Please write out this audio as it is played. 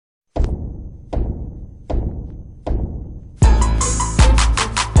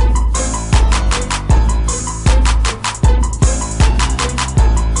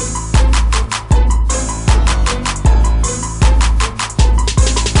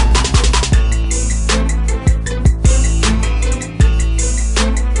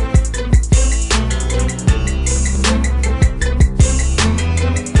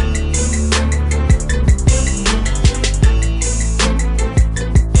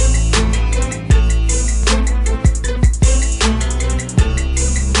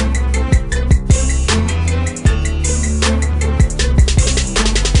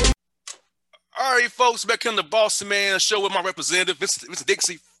folks, back in the Boston Man Show with my representative, Mr.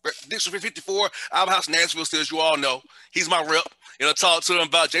 Dixie, District 54, Albert House, Nashville. Still, as you all know, he's my rep. I talk to him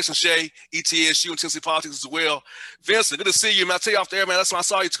about Jason Shea, ETSU, and Tennessee politics as well. Vincent, good to see you, man. I tell you off there, man. That's when I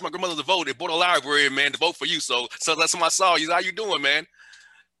saw you. Took my grandmother to vote. They bought a library, man, to vote for you. So that's when I saw you. How you doing, man?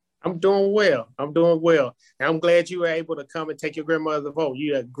 I'm doing well. And I'm glad you were able to come and take your grandmother to vote.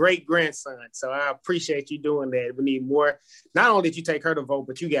 You're a great grandson. So I appreciate you doing that. We need more. Not only did you take her to vote,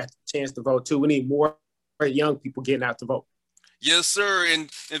 but you got the chance to vote too. We need more young people getting out to vote. Yes, sir. And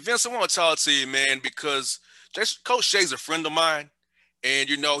Vince, I want to talk to you, man, because Coach Shea's a friend of mine. And,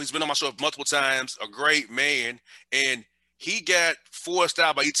 he's been on my show multiple times, a great man. And he got forced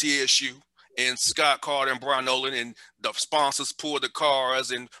out by ETSU. And Scott Carter and Brian Nolan and the sponsors pulled the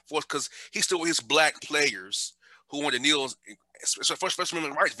cars and forced because he still with his black players who wanted to kneel, First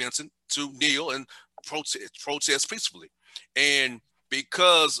Amendment rights, Vincent, to kneel and protest peacefully. And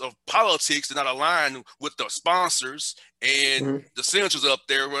because of politics that not align with the sponsors and the senators up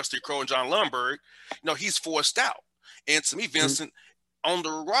there, Rusty Crowe and John Lundberg, he's forced out. And to me, Vincent, on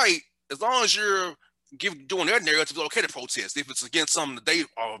the right, as long as you're doing their narrative, it's okay to protest if it's against something that they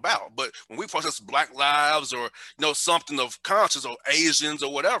are about. But when we protest Black lives or something of conscience or Asians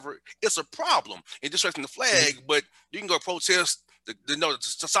or whatever, it's a problem. And disrespecting the flag, but you can go protest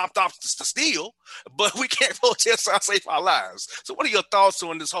to stop to steal, but we can't protest to save our lives. So, what are your thoughts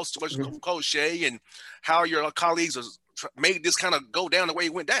on this whole situation with Coach Shea and how your colleagues have made this kind of go down the way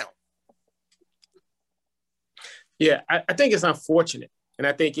it went down? Yeah, I think it's unfortunate. And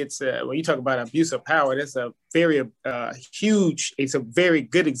I think it's when you talk about abuse of power, that's a very it's a very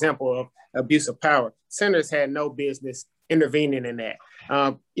good example of abuse of power. Senators had no business intervening in that.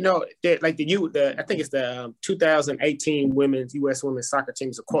 I think it's the 2018 U.S. women's soccer team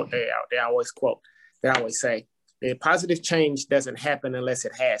is a quote they always quote. They always say, the positive change doesn't happen unless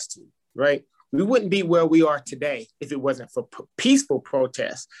it has to, right? We wouldn't be where we are today if it wasn't for peaceful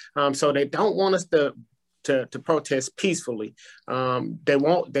protests. So they don't want us to protest peacefully. They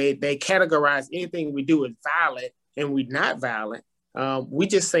categorize anything we do as violent, and we're not violent. We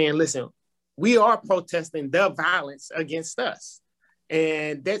just saying, listen, we are protesting the violence against us.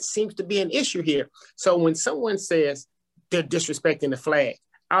 And that seems to be an issue here. So when someone says they're disrespecting the flag,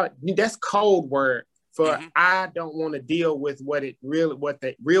 that's code word for I don't want to deal with what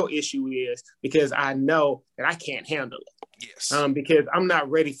the real issue is, because I know that I can't handle it. Yes. Because I'm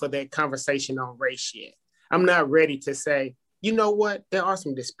not ready for that conversation on race yet. I'm not ready to say, you know what, there are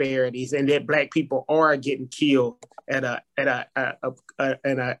some disparities and that Black people are getting killed at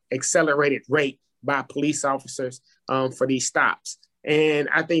an accelerated rate by police officers for these stops. And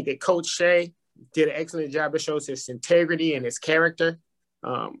I think that Coach Shea did an excellent job. It shows his integrity and his character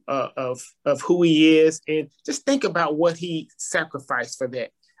of who he is. And just think about what he sacrificed for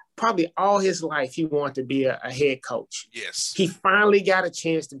that. Probably all his life, he wanted to be a head coach. Yes. He finally got a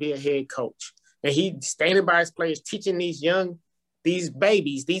chance to be a head coach. And he's standing by his players, teaching these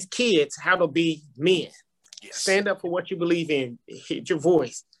babies, these kids, how to be men. Yes. Stand up for what you believe in, hit your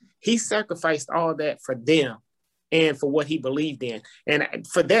voice. He sacrificed all that for them and for what he believed in. And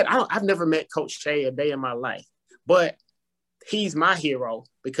for that, I've never met Coach Shea a day in my life, but he's my hero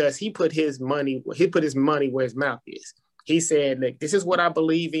because he put his money where his mouth is. He said, look, this is what I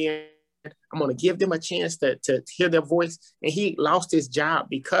believe in. I'm going to give them a chance to hear their voice. And he lost his job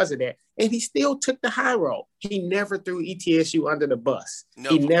because of that. And he still took the high road. He never threw ETSU under the bus. No.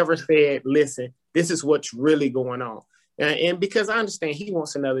 He never said, listen, this is what's really going on. And because I understand he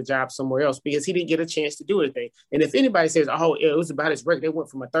wants another job somewhere else because he didn't get a chance to do anything. And if anybody says, oh, it was about his record, they went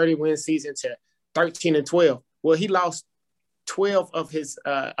from a 30-win season to 13-12. Well, he lost 12 of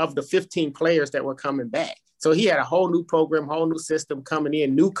the 15 players that were coming back. So he had a whole new program, whole new system coming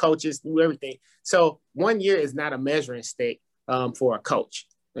in, new coaches, new everything. So 1 year is not a measuring stick for a coach,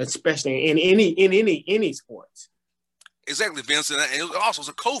 especially in any sports. Exactly, Vincent. And it was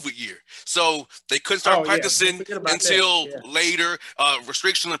a COVID year. So they couldn't start practicing until later,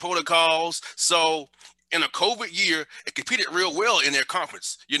 restrictions and protocols. So in a COVID year, it competed real well in their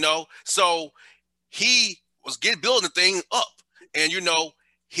conference, So he was building the thing up. And,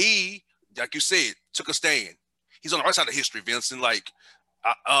 he, like you said, took a stand. He's on the right side of history, Vincent. Like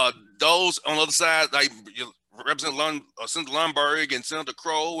those on the other side, like Representative Senator Lundberg and Senator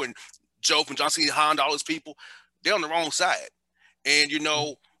Crowe and Joe from Johnson City High and all those people, they're on the wrong side. And,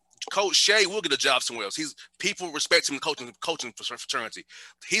 Coach Shea will get a job somewhere else. People respect him in the coaching fraternity.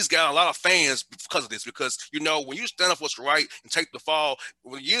 He's got a lot of fans because of this, because, when you stand up for what's right and take the fall,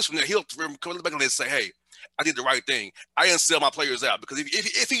 years from there, he'll come back and say, hey, I did the right thing. I didn't sell my players out, because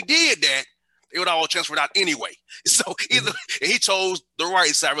if he did that, They would all transfer out anyway. So either and he chose the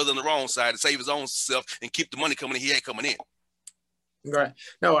right side rather than the wrong side to save his own self and keep the money coming in. He ain't coming in. Right.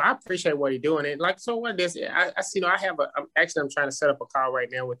 No, I appreciate what you're doing. And like, so what this, I see, I'm trying to set up a call right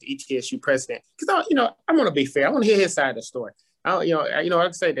now with the ETSU president. Cause I want to be fair. I want to hear his side of the story. Like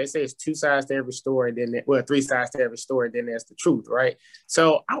I say, they say it's two sides to every story, three sides to every story, then there's the truth, right?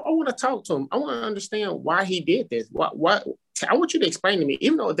 So I want to talk to him. I want to understand why he did this. What I want you to explain to me,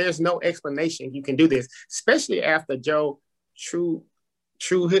 even though there's no explanation, you can do this, especially after Joe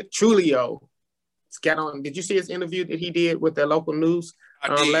Trujillo got on. Did you see his interview that he did with the local news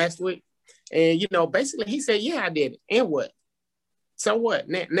last week? And basically he said, "Yeah, I did it." And what? So what?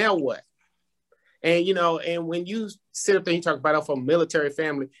 Now what? And and when you sit up there, you talk about it from a military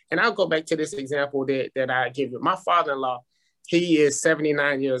family, and I'll go back to this example that I give you. My father-in-law, he is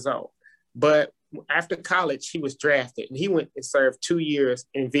 79 years old, but after college, he was drafted, and he went and served 2 years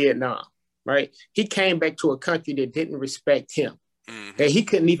in Vietnam. Right? He came back to a country that didn't respect him, that he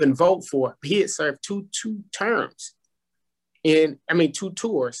couldn't even vote for. He had served two tours in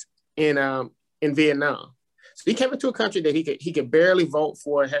Vietnam. So he came into a country that he could barely vote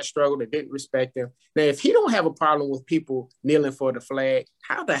for, had struggled, that didn't respect him. Now, if he don't have a problem with people kneeling for the flag,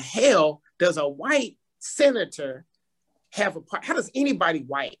 how the hell does a white senator how does anybody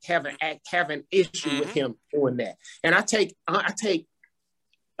white have an issue with him doing that? And I take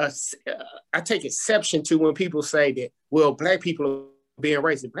exception to when people say that, well, Black people are being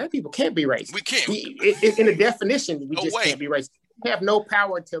racist. Black people can't be racist. We can't. In the definition, we can't be racist. We have no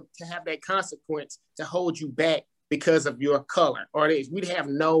power to have that consequence to hold you back because of your color, or we have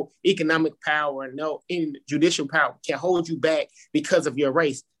no economic power, no judicial power can hold you back because of your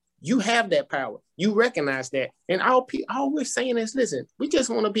race. You have that power. You recognize that. And all we're saying is, listen, we just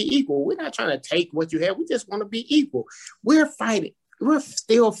want to be equal. We're not trying to take what you have. We just want to be equal. We're fighting. We're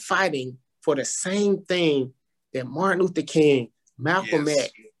still fighting for the same thing that Martin Luther King, Malcolm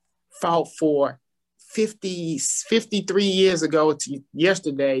X fought for 53 years ago to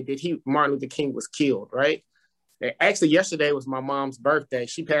yesterday that Martin Luther King was killed, right? Actually, yesterday was my mom's birthday.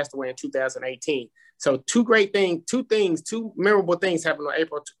 She passed away in 2018. So two memorable things happened on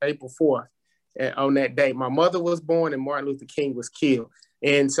April 4th on that day. My mother was born and Martin Luther King was killed.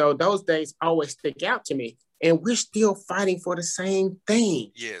 And so those days always stick out to me. And we're still fighting for the same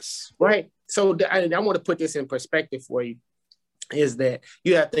thing. Yes. Right? So I want to put this in perspective for you, is that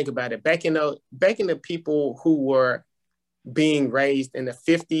you have to think about it. Back in the people who were being raised in the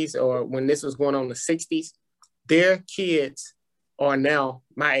 50s or when this was going on in the 60s, their kids are now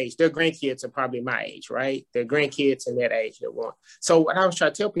my age. Their grandkids are probably my age, right? Their grandkids in that age that want. So what I was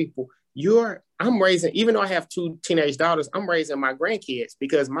trying to tell people, I'm raising, even though I have 2 teenage daughters, I'm raising my grandkids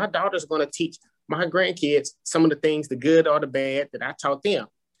because my daughter's going to teach my grandkids some of the things, the good or the bad, that I taught them.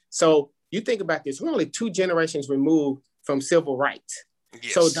 So you think about this, we're only 2 generations removed from civil rights.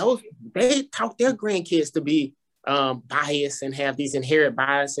 Yes. So they taught their grandkids to be biased and have these inherent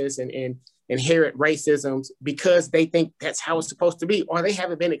biases and inherent racisms because they think that's how it's supposed to be, or they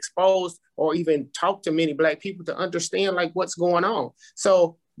haven't been exposed or even talked to many Black people to understand like what's going on.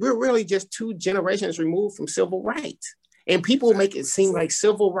 So we're really just 2 generations removed from civil rights. And people make it seem like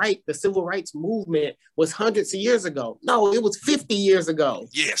the civil rights movement was hundreds of years ago. No, it was 50 years ago.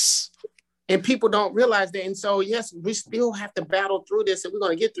 Yes. And people don't realize that. And so, yes, we still have to battle through this, and we're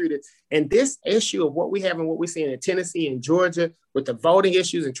going to get through this. And this issue of what we have and what we're seeing in Tennessee and Georgia with the voting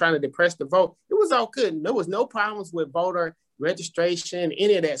issues and trying to depress the vote, it was all good. There was no problems with voter registration,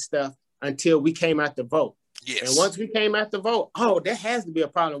 any of that stuff until we came out to vote. Yes. And once we came out to vote, there has to be a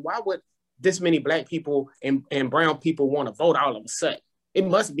problem. Why would this many Black people and brown people want to vote all of a sudden? It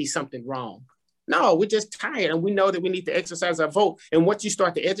must be something wrong. No, we're just tired, and we know that we need to exercise our vote. And once you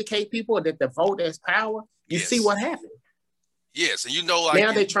start to educate people that the vote has power, you see what happens. Yes, and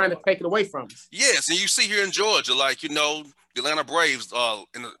now they're trying to take it away from us. Yes, and you see here in Georgia, the Atlanta Braves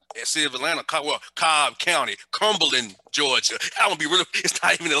in the city of Atlanta, Cobb County, Cumberland, Georgia. I want to be real. It's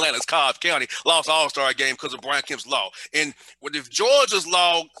not even Atlanta. It's Cobb County. Lost All-Star game because of Brian Kemp's law. And if Georgia's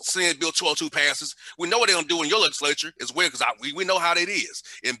law, saying Bill 202 passes, we know what they're going to do in your legislature as well, because we know how that is.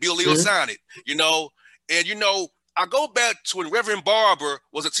 And Bill Lee will sign it, And, I go back to when Reverend Barber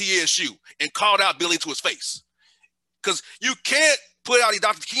was at TSU and called out Billy to his face. Because you can't put out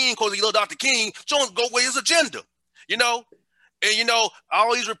Dr. King because you love Dr. King, don't go with his agenda, And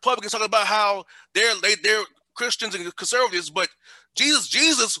all these Republicans talking about how they're Christians and conservatives, but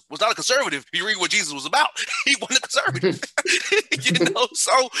Jesus was not a conservative. If you read what Jesus was about, he wasn't a conservative.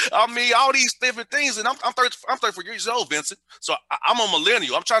 So all these different things, and I'm 34 years old, Vincent. So I'm a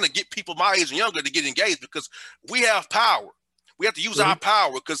millennial. I'm trying to get people my age and younger to get engaged because we have power. We have to use our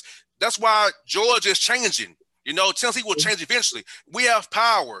power because That's why Georgia is changing. You know, Tennessee will change eventually. We have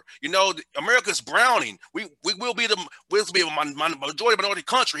power. You know, America's browning. We will be a majority minority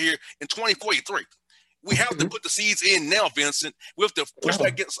country here in 2043. We have to put the seeds in now, Vincent. We have to push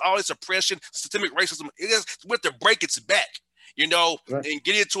back against all this oppression, systemic racism. We have to break its back, you know, and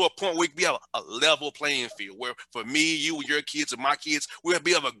get it to a point where we have a level playing field where for me, you, your kids, and my kids, we'll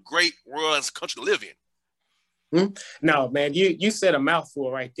be of a great world as a country to live in. No, man, you said a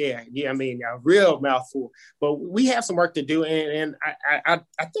mouthful right there. Yeah, I mean, a real mouthful. But we have some work to do, and I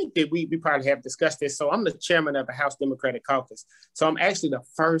think that we probably have discussed this. So I'm the chairman of the House Democratic Caucus. So I'm actually the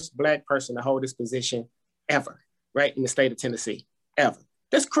first Black person to hold this position ever, right, in the state of Tennessee, ever.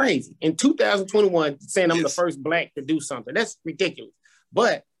 That's crazy. In 2021, saying I'm the first Black to do something, that's ridiculous.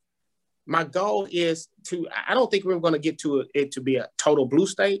 But my goal is I don't think we're going to get to it to be a total blue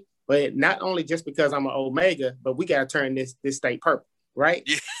state. But not only just because I'm an Omega, but we got to turn this state purple, right?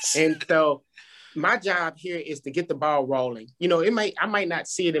 Yes. And so my job here is to get the ball rolling. You know, I might not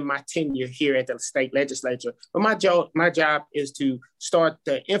see it in my tenure here at the state legislature, but my job is to start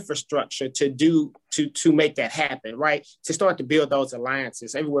the infrastructure to make that happen, right? To start to build those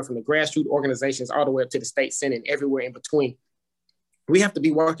alliances everywhere from the grassroots organizations all the way up to the state senate and everywhere in between. We have to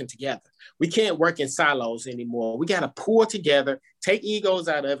be working together. We can't work in silos anymore. We got to pull together, take egos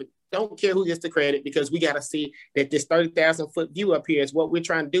out of it. Don't care who gets the credit, because we got to see that this 30,000 foot view up here is what we're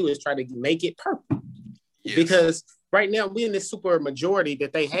trying to do, is try to make it purple. Yes. Because right now we're in this super majority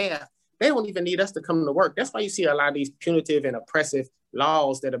that they have. They don't even need us to come to work. That's why you see a lot of these punitive and oppressive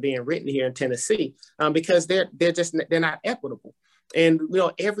laws that are being written here in Tennessee, because they're not equitable. And, you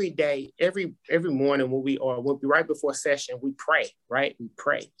know, every day, every morning when we right before session, we pray, right? We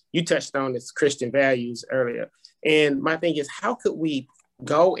pray. You touched on this Christian values earlier. And my thing is, how could we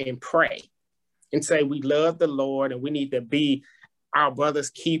go and pray and say we love the Lord and we need to be our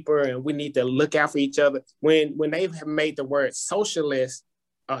brother's keeper and we need to look out for each other when they have made the word socialism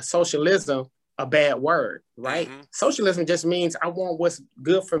a bad word, right? Mm-hmm. Socialism just means I want what's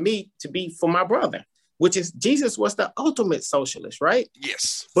good for me to be for my brother, which is Jesus was the ultimate socialist, right?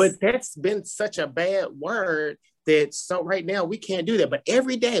 Yes. But that's been such a bad word that so right now we can't do that. But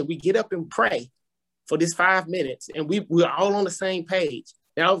every day we get up and pray for this 5 minutes and we're all on the same page.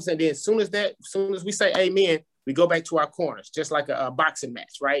 And all of a sudden, as soon as we say amen, we go back to our corners, just like a boxing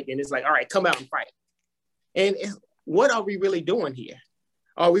match, right? And it's like, all right, come out and fight. And what are we really doing here?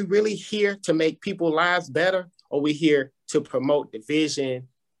 Are we really here to make people's lives better? Or are we here to promote division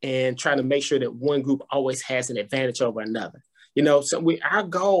and try to make sure that one group always has an advantage over another? You know, so our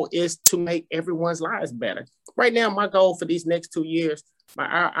goal is to make everyone's lives better. Right now, my goal for these next 2 years,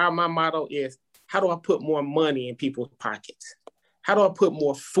 my motto is, how do I put more money in people's pockets? How do I put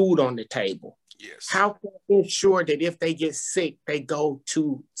more food on the table? Yes. How can I ensure that if they get sick, they go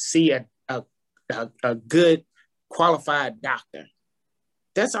to see a good qualified doctor?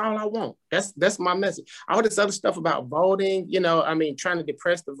 That's all I want. That's my message. All this other stuff about voting, you know, I mean, trying to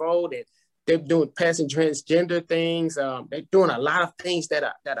depress the vote, and they're passing transgender things. They're doing a lot of things that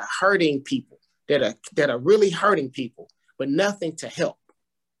are hurting people, that are really hurting people, but nothing to help.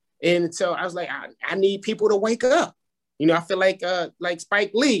 And so I was like, I need people to wake up. You know, I feel like Spike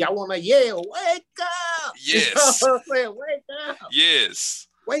Lee. I want to yell, wake up. Yes. You know what I'm saying? Wake up. Yes.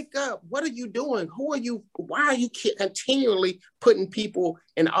 Wake up. What are you doing? Who are you? Why are you continually putting people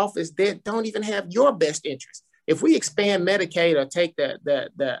in office that don't even have your best interest? If we expand Medicaid or take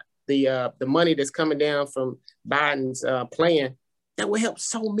the money that's coming down from Biden's plan, that will help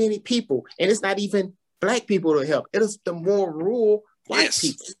so many people. And it's not even Black people to help. It is the more rural white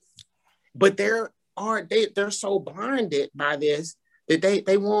people. But they're so blinded by this that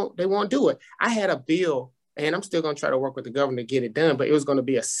they won't do it. I had a bill, and I'm still going to try to work with the governor to get it done, but it was going to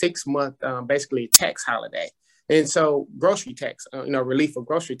be a 6-month, basically tax holiday. And so grocery tax, relief of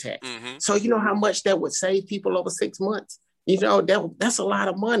grocery tax. Mm-hmm. So you know how much that would save people over 6 months? You know, that's a lot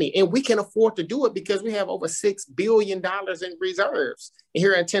of money. And we can afford to do it because we have over $6 billion in reserves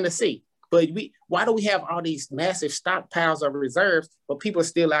here in Tennessee. But why do we have all these massive stockpiles of reserves, but people are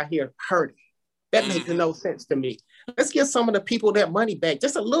still out here hurting? That makes no sense to me. Let's give some of the people that money back,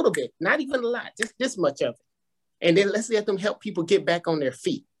 just a little bit, not even a lot, just this much of it. And then let's let them help people get back on their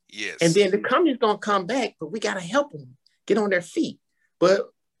feet. Yes. And then the company's going to come back, but we got to help them get on their feet.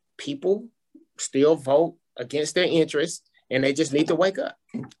 But people still vote against their interests, and they just need to wake up.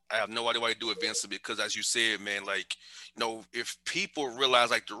 I have no idea why they do it, Vincent, because as you said, man, like, you know, if people realize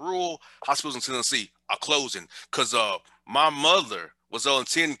like the rural hospitals in Tennessee are closing, because my mother was on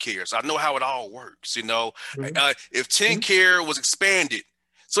TennCare, so I know how it all works, you know. Mm-hmm. If TennCare was expanded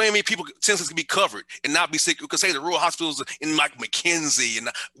So many people, sentences can be covered and not be sick. You could say the rural hospitals in like McKenzie and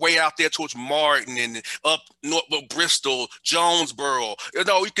way out there towards Martin and up north Bristol, Jonesboro. You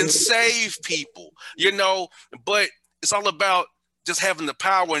know, you can save people, you know, but it's all about just having the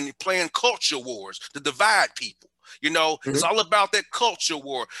power and playing culture wars to divide people. You know, it's all about that culture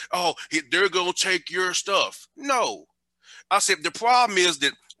war. Oh, they're going to take your stuff. No. I said the problem is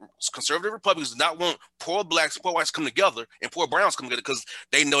that conservative Republicans do not want poor blacks, poor whites come together and poor browns come together because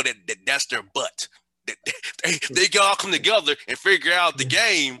they know that that's their butt. They can all come together and figure out the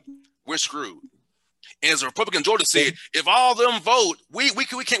game, we're screwed. And as a Republican Georgia said, if all of them vote, we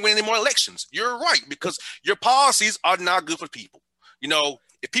can't win any more elections. You're right, because your policies are not good for people. You know,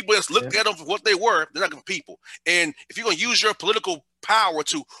 if people just looked at them for what they were, they're not good for people. And if you're going to use your political power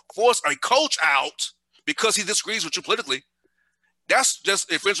to force a coach out because he disagrees with you politically, that's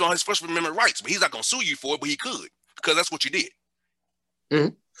just infringement on his First Amendment rights. But he's not going to sue you for it, but he could, because that's what you did.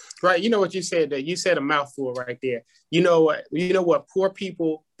 Mm-hmm. Right. You know what you said there? You said a mouthful right there. You know what poor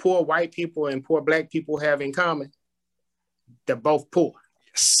people, poor white people and poor black people have in common? They're both poor.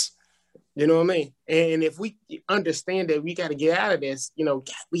 Yes. You know what I mean? And if we understand that we got to get out of this, you know,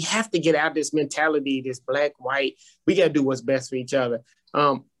 we have to get out of this mentality, this black, white. We got to do what's best for each other.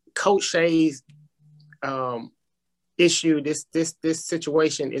 Coach Shay's issue, this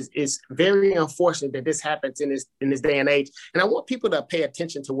situation is very unfortunate that this happens in this day and age. And I want people to pay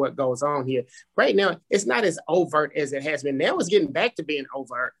attention to what goes on here. Right now, it's not as overt as it has been. Now it's getting back to being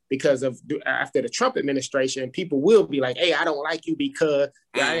overt because of after the Trump administration, people will be like, hey, I don't like you because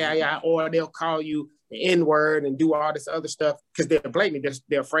or they'll call you the N-word and do all this other stuff because they're blatantly,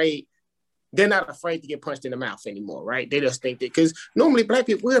 they're afraid. They're not afraid to get punched in the mouth anymore, right? They just think that, because normally black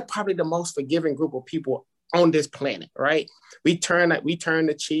people, we're probably the most forgiving group of people on this planet, right? We turn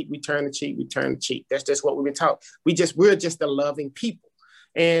the cheek. That's just what we've been taught. We're just the loving people.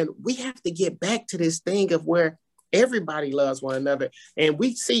 And we have to get back to this thing of where everybody loves one another. And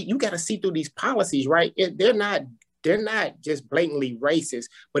you got to see through these policies, right? They're not just blatantly racist,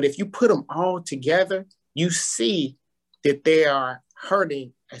 but if you put them all together, you see that they are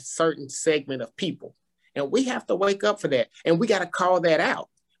hurting a certain segment of people. And we have to wake up for that. And we got to call that out.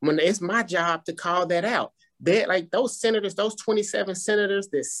 When it's my job to call that out. They're like those senators, those 27 senators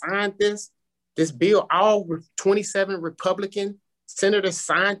that signed this bill, all 27 Republican senators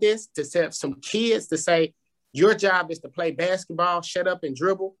signed this to set some kids to say, your job is to play basketball, shut up and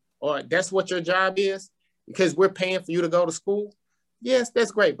dribble, or that's what your job is because we're paying for you to go to school. Yes,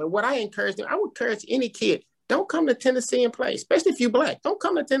 that's great. But what I would encourage any kid, don't come to Tennessee and play, especially if you're black. Don't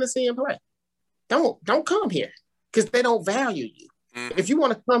come to Tennessee and play. Don't come here because they don't value you. If you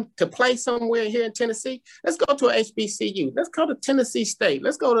want to come to play somewhere here in Tennessee, let's go to a HBCU. Let's go to Tennessee State.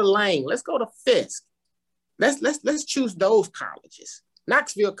 Let's go to Lane. Let's go to Fisk. Let's choose those colleges.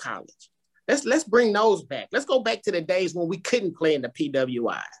 Knoxville College. Let's bring those back. Let's go back to the days when we couldn't play in the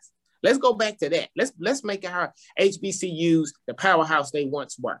PWIs. Let's go back to that. Let's make our HBCUs the powerhouse they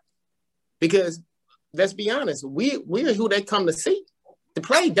once were. Because let's be honest, we're who they come to see. To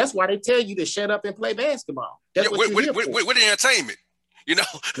play, that's why they tell you to shut up and play basketball. That's what you're here for. With the entertainment, you know.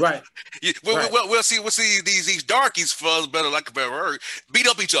 Right. We'll see these darkies, for better like a better word, beat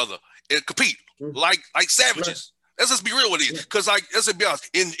up each other and compete like savages. Right. Let's just be real with these, because let's be honest,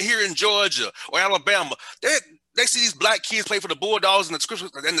 here in Georgia or Alabama, they see these black kids play for the Bulldogs and the Scriptures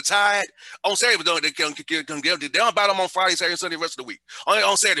and the Tide on Saturday. They don't buy them on Friday, Saturday, Sunday, the rest of the week. Only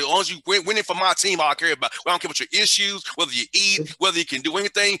on Saturday, as long as you winning for my team, all I care about. I don't care about your issues, whether you eat, whether you can do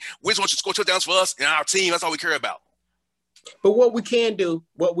anything. We just want you to score touchdowns for us and our team. That's all we care about. But what we can do,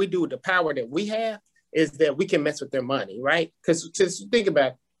 what we do with the power that we have, is that we can mess with their money, right? Because think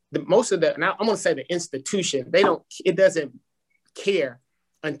about it, most of the, and I'm going to say the institution, it doesn't care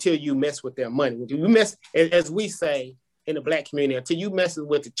until you mess with their money. You mess, as we say in the black community, until you mess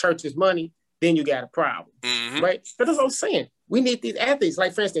with the church's money, then you got a problem, right? But that's what I'm saying. We need these athletes.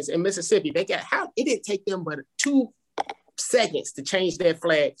 Like, for instance, in Mississippi, it didn't take them but 2 seconds to change their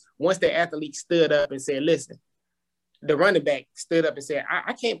flag once the athlete stood up and said, listen, the running back stood up and said,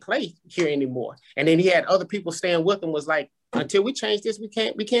 I can't play here anymore. And then he had other people stand with him, was like, until we change this, we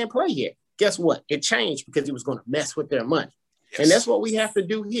can't play here. Guess what? It changed because he was going to mess with their money. Yes. And that's what we have to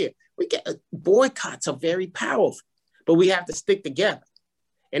do here. Boycotts are very powerful, but we have to stick together.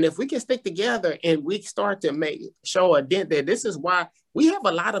 And if we can stick together and we start to show a dent that this is why we have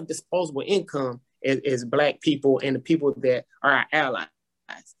a lot of disposable income as Black people and the people that are our allies.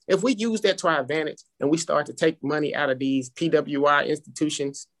 If we use that to our advantage and we start to take money out of these PWI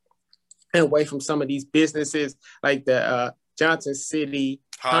institutions and away from some of these businesses like the Johnson City,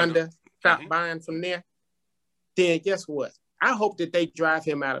 Honda, stop buying from there, then guess what? I hope that they drive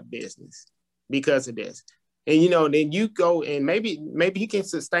him out of business because of this. And, you know, then you go and maybe he can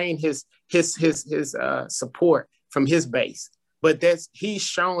sustain his support from his base, but he's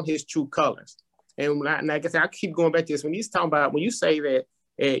shown his true colors. And like I said, I keep going back to this. When you say that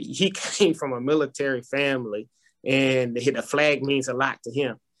he came from a military family and the flag means a lot to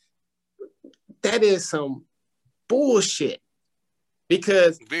him, that is some bullshit.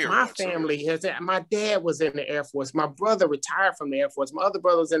 Because my family my dad was in the Air Force. My brother retired from the Air Force. My other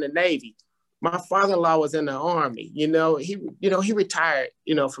brother was in the Navy. My father-in-law was in the Army. He retired,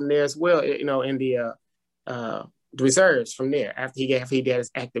 from there as well, in the reserves from there after he did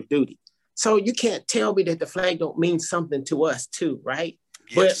his active duty. So you can't tell me that the flag don't mean something to us too, right?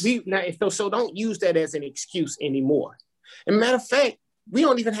 Yes. But so don't use that as an excuse anymore. And matter of fact, we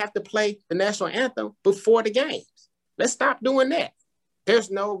don't even have to play the national anthem before the games. Let's stop doing that.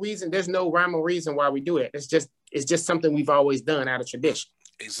 There's no reason, there's no rhyme or reason why we do it. It's just something we've always done out of tradition.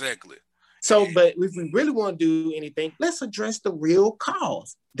 Exactly. So, but if we really want to do anything, let's address the real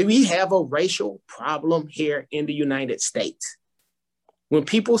cause. Do we have a racial problem here in the United States? When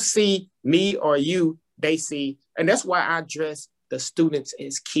people see me or you, they see, and that's why I address the students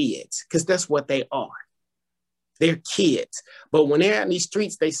as kids, because that's what they are. They're kids. But when they're out in these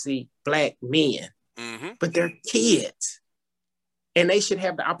streets, they see Black men, but they're kids. And they should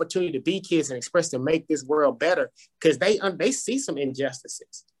have the opportunity to be kids and express to make this world better, because they see some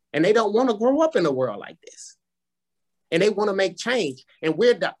injustices and they don't want to grow up in a world like this. And they want to make change. And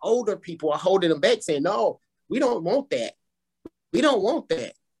we're the older people are holding them back saying, no, we don't want that. We don't want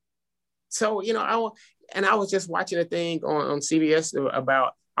that. So, I was just watching a thing on CBS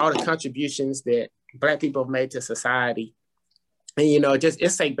about all the contributions that Black people have made to society. And,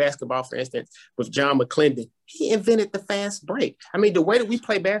 let's take basketball, for instance, with John McClendon. He invented the fast break. I mean, the way that we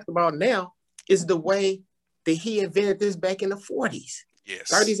play basketball now is the way that he invented this back in the 40s,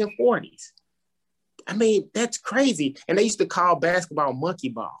 30s and 40s. I mean, that's crazy. And they used to call basketball monkey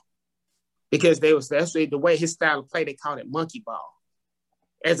ball because that's the way his style of play, they called it monkey ball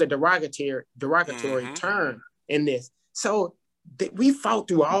as a derogatory term in this. So we fought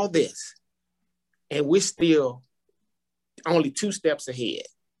through all this and we're still only 2 steps ahead.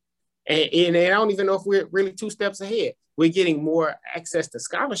 And I don't even know if we're really 2 steps ahead. We're getting more access to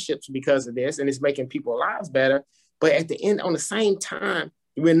scholarships because of this, and it's making people's lives better. But at the end, on the same time,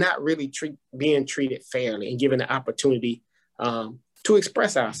 we're not really being treated fairly and given the opportunity to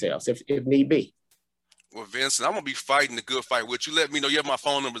express ourselves if need be. Well, Vincent, I'm going to be fighting the good fight with you. Let me know. You have my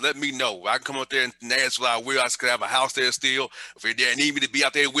phone number. Let me know. I can come up there in Nashville. I will. I could have a house there still. If you need me to be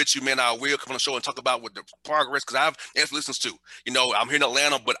out there with you, man, I will come on the show and talk about what the progress, because I have answer listens to. I'm here in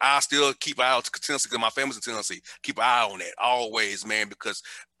Atlanta, but I still keep an eye out to Tennessee because my family's in Tennessee. Keep an eye on that always, man, because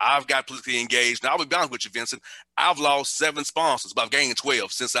I've got politically engaged. Now, I'll be honest with you, Vincent. I've lost 7 sponsors, but I've gained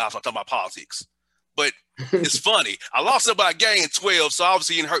 12 since I started talking about politics. But it's funny. I lost it by gain 12, so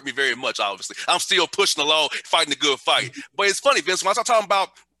obviously it didn't hurt me very much, obviously. I'm still pushing along, fighting the good fight. But it's funny, Vince, when I start talking about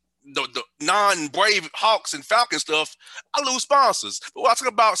the non-Brave Hawks and Falcons stuff, I lose sponsors. But when I talk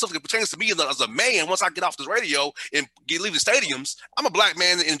about something that pertains to me as a man, once I get off this radio and leave the stadiums, I'm a Black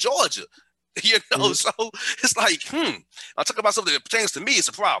man in Georgia. So it's like, I talk about something that pertains to me, it's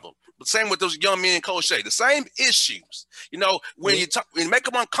a problem. But same with those young men in Coach Shay, the same issues. When you make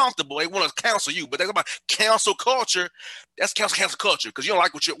them uncomfortable, they want to counsel you. But they talk about cancel culture. That's cancel culture, because you don't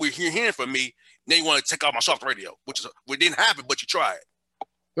like what we're hearing from me. Then you want to take off my soft radio, which didn't happen, but you tried.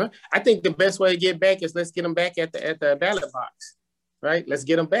 Well, I think the best way to get back is let's get them back at the ballot box. Right? Let's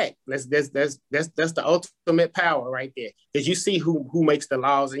get them back. That's the ultimate power right there. Because you see who makes the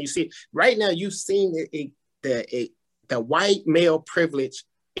laws, and you see right now you've seen the white male privilege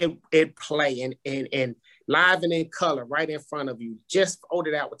in play and live and in color right in front of you. Just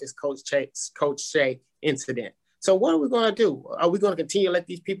folded out with this Coach Shay incident. So what are we going to do? Are we going to continue to let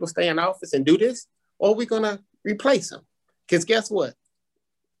these people stay in office and do this, or are we going to replace them? Because guess what?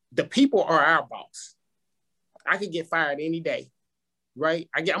 The people are our boss. I could get fired any day. Right?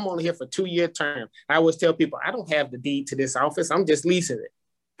 I'm only here for 2-year term. I always tell people, I don't have the deed to this office. I'm just leasing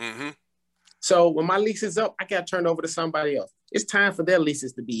it. So when my lease is up, I got to turn over to somebody else. It's time for their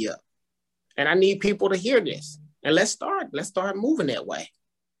leases to be up. And I need people to hear this. And let's start moving that way.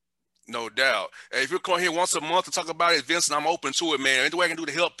 No doubt. Hey, if you're coming here once a month to talk about it, Vincent, I'm open to it, man. Anything I can do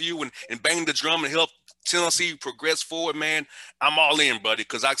to help you and bang the drum and help Tennessee progress forward, man, I'm all in, buddy.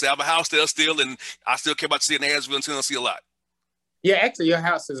 Because like I say, I have a house there still, and I still care about seeing Nashville and Tennessee a lot. Yeah, actually, your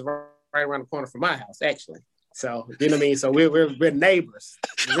house is right around the corner from my house, actually. So, you know what I mean? So we're neighbors,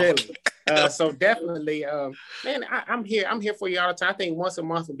 really. So definitely, man, I'm here for you all the time. I think once a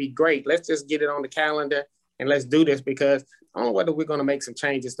month would be great. Let's just get it on the calendar and let's do this, because I don't know whether we're going to make some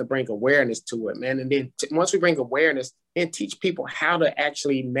changes to bring awareness to it, man. And then once we bring awareness, then teach people how to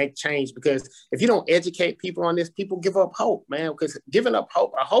actually make change. Because if you don't educate people on this, people give up hope, man. Because giving up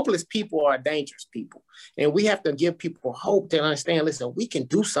hope, hopeless people are dangerous people. And we have to give people hope to understand, listen, we can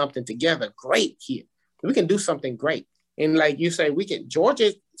do something together great here. We can do something great. And like you say,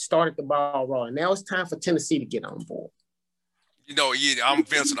 Georgia started the ball rolling. Now it's time for Tennessee to get on board. Yeah, I'm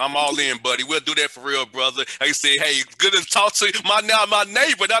Vincent. I'm all in, buddy. We'll do that for real, brother. Like I said, hey, good to talk to you. My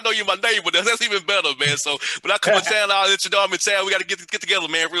neighbor. I know you're my neighbor. That's even better, man. So, when I come to town, I'll let you know I'm in town. We got to get together,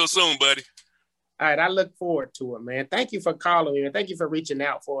 man, real soon, buddy. All right, I look forward to it, man. Thank you for calling me, and thank you for reaching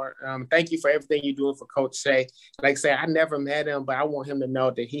out for. Thank you for everything you're doing for Coach Shay. Like I said, I never met him, but I want him to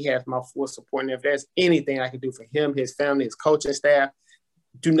know that he has my full support. And if there's anything I can do for him, his family, his coaching staff,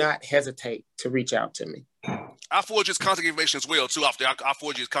 do not hesitate to reach out to me. I'll forward you his contact information as well, too. After I'll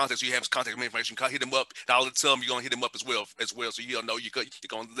forward you his contact, so you have his contact information. Hit him up, and I'll tell him you're going to hit him up as well, so he'll know you're going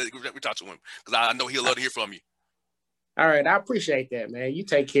to reach out to him, because I know he'll love to hear from you. All right, I appreciate that, man. You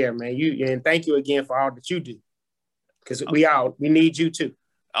take care, man. And thank you again for all that you do, because we need you too.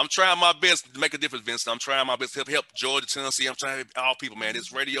 I'm trying my best to make a difference, Vincent. I'm trying my best to help Georgia, Tennessee. I'm trying to help all people, man.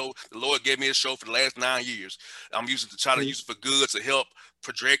 This radio, the Lord gave me a show for the last 9 years. I'm using to try to use it for good, to help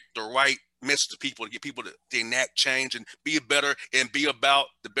project the right message to people, to get people to enact change and be better and be about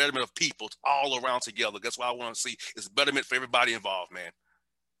the betterment of people all around together. That's what I want to see, is betterment for everybody involved, man.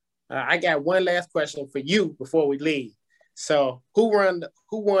 I got one last question for you before we leave. So who won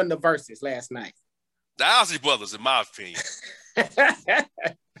the Versus last night? The Ozzy Brothers, in my opinion.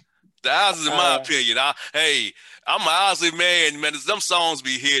 The Ozzy, in my opinion. I'm an Ozzy man. Them songs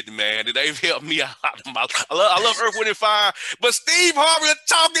be hidden, man. They've helped me out. I love Earth, Wind, and Fire. But Steve Harvey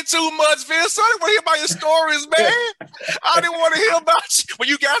talking too much, Vince. I didn't want to hear about your stories, man. I didn't want to hear about you when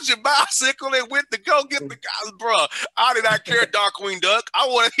you got your bicycle and went to go get the guys, bro. I did not care, Darkwing Duck. I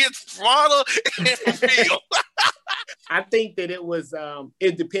want to hit Frontal and Phil. I think that it was.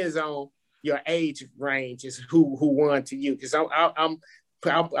 It depends on your age range, is who won to you. Because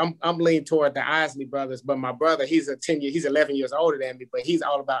I'm leaning toward the Isley Brothers, but my brother, he's 11 years older than me, but he's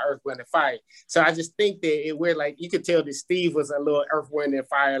all about Earth, Wind, and Fire. So I just think that we're like, you could tell that Steve was a little Earth, Wind, and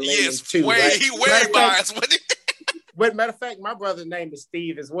Fire leaning too. He way biased. But matter of fact, my brother's name is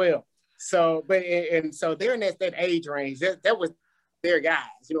Steve as well. So, so they're in that age range. That was their guys,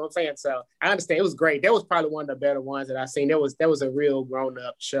 you know what I'm saying? So I understand it was great. That was probably one of the better ones that I've seen. That was a real grown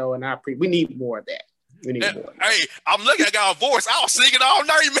up show, and we need more of that. We need more. Hey, I'm looking. I got a voice. I was singing all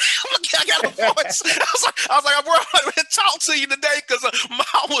night, man. I got a voice. I was like, bro, I'm going to talk to you today, because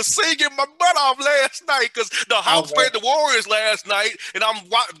I was singing my butt off last night, because the Hawks played the Warriors last night, and I'm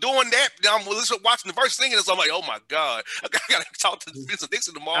doing that. I'm watching the verse singing, and so I'm like, oh my God, I got to talk to Vincent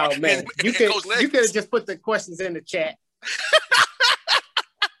Dixon tomorrow. Oh man, you could have just put the questions in the chat.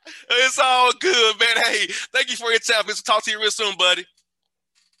 It's all good, man. Hey, thank you for your time. Let's talk to you real soon, buddy.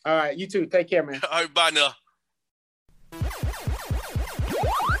 All right, you too. Take care, man. All right, bye now.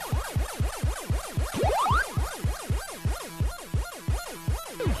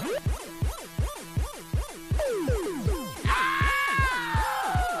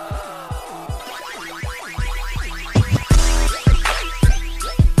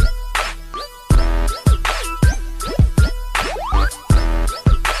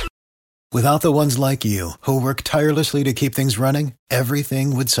 Without the ones like you, who work tirelessly to keep things running,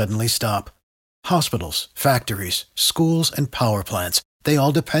 everything would suddenly stop. Hospitals, factories, schools, and power plants, they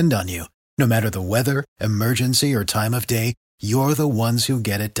all depend on you. No matter the weather, emergency, or time of day, you're the ones who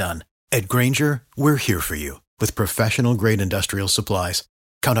get it done. At Grainger, we're here for you, with professional-grade industrial supplies.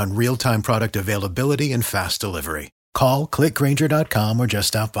 Count on real-time product availability and fast delivery. Call, click Grainger.com, or just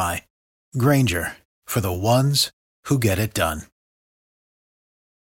stop by. Grainger, for the ones who get it done.